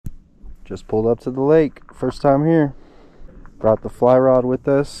Just pulled up to the lake. First time here. Brought the fly rod with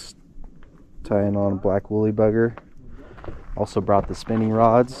us. Tying on a black woolly bugger. Also brought the spinning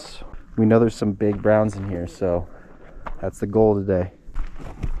rods. We know there's some big browns in here, so that's the goal today.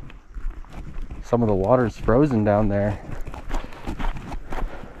 Some of the water's frozen down there.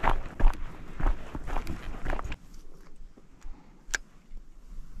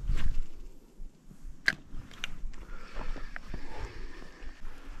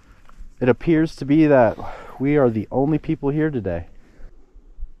 It appears to be that we are the only people here today.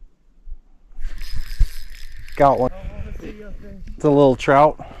 Got one. It's a little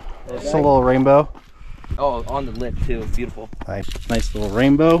trout. It's a little rainbow. Oh, on the lip too. It's beautiful. Nice little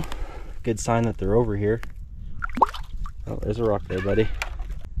rainbow. Good sign that they're over here. Oh, there's a rock there, buddy.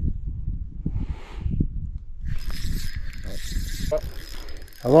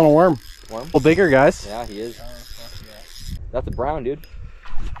 I was on a worm. Worm? A little bigger, guys. Yeah, he is. That's a brown, dude.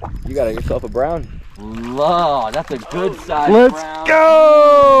 You got yourself a brown. Whoa, that's a good size Let's brown.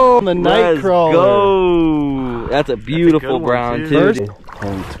 Go! On the night crawler. Go! That's a beautiful brown too.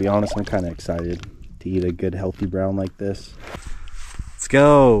 And to be honest, I'm kind of excited to eat a good healthy brown like this. Let's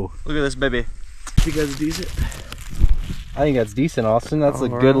go. Look at this baby. You guys decent? I think that's decent, Austin. That's a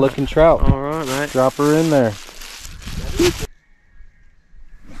good looking trout. All right, mate. Drop her in there.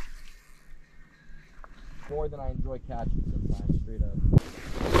 More than I enjoy catching sometimes, straight up.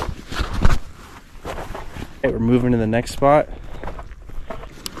 Okay, we're moving to the next spot.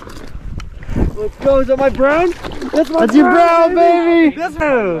 Let's go. Is that my brown? That's my That's your brown, baby. That's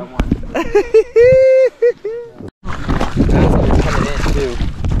coming in too.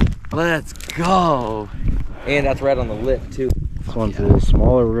 Let's go. And that's right on the lip too. This one's a little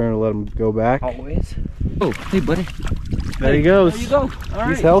smaller. We're gonna let him go back. Always. Oh, hey buddy. There he goes. There you go. All He's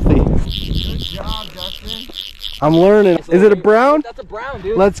right. healthy. Good job, Justin. I'm learning. Is it a brown? That's a brown,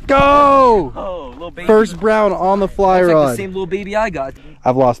 dude. Let's go! Oh, little baby. First brown on the fly That's rod. like the same little baby I got.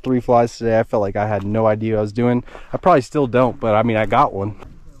 I've lost 3 flies today. I felt like I had no idea what I was doing. I probably still don't, but I mean, I got one.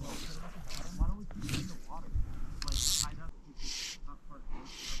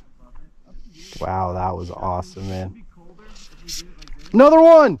 Wow, that was awesome, man. Another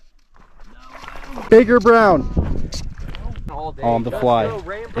one! Bigger brown. On the fly.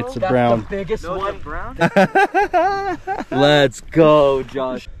 It's a brown. The biggest one. Brown? Let's go,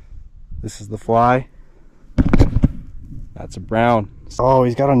 Josh. This is the fly. That's a brown. Oh,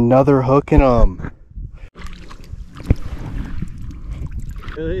 he's got another hook in him.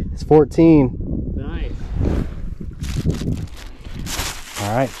 Really? It's 14. Nice.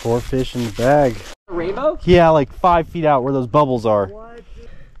 All right, 4 fish in the bag. A rainbow? Yeah, like 5 feet out where those bubbles are. What?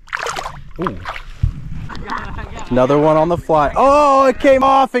 Ooh. Another one on the fly. Oh, it came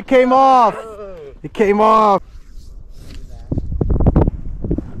off. It came off. It came off.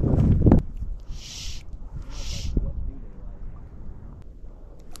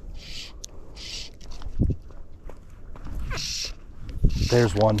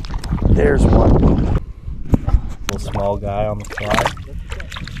 There's one. There's one. Little small guy on the fly.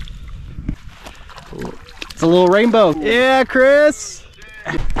 It's a little rainbow. Yeah, Chris.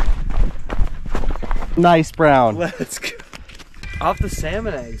 Nice brown. Let's go. Off the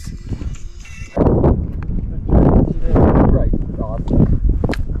salmon eggs.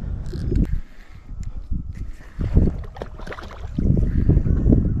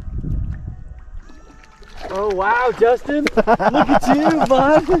 Oh wow, Justin! Look at you,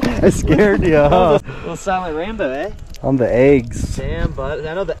 bud! I scared you, huh? Little silent rainbow, eh? On the eggs. Damn, bud.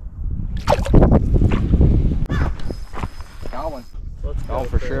 I know that. Got one. Let's go. Oh,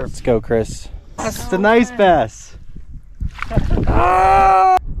 for sure. Let's go, Chris. It's a nice bass.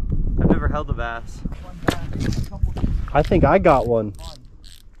 I've never held a bass. I think I got one.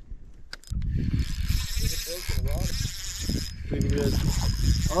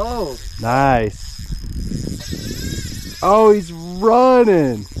 Oh! Nice. Oh, he's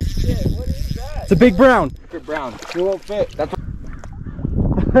running. Shit, what is that? It's a big brown. Big brown. You won't fit. That's.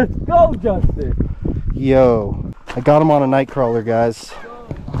 Let's go, Justin. Yo, I got him on a night crawler, guys.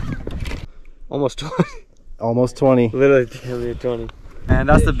 Almost 20. Almost 20. Literally 20. And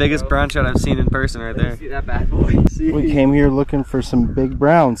that's the biggest brown trout I've seen in person right there. See that bad boy? We came here looking for some big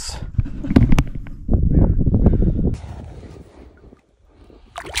browns.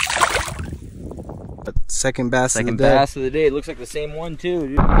 Second bass of the day. Second bass of the day. It looks like the same one too,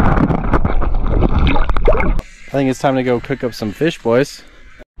 dude. I think it's time to go cook up some fish, boys.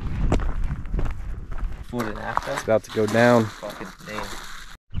 What an after. It's about to go down. Fucking damn.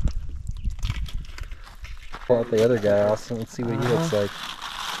 Pull out the other guy, Austin. Let's see what he looks like.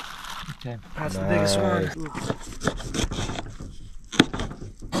 Okay. That's the biggest one.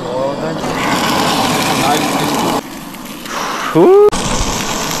 Oh, Ooh.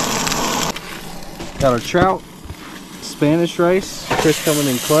 Got our trout, Spanish rice, Chris coming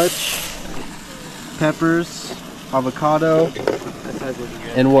in clutch, peppers, avocado,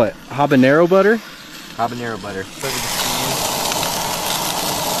 and what? Habanero butter? Habanero butter.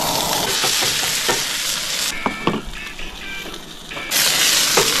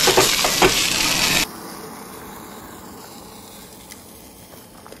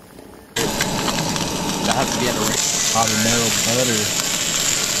 That has to be at a Habanero butter.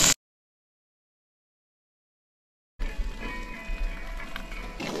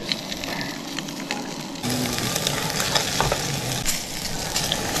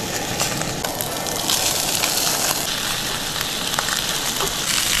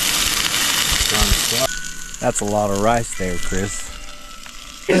 That's a lot of rice there, Chris.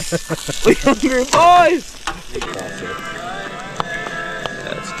 We hungry boys!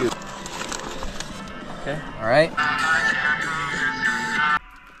 That's good. Okay, alright.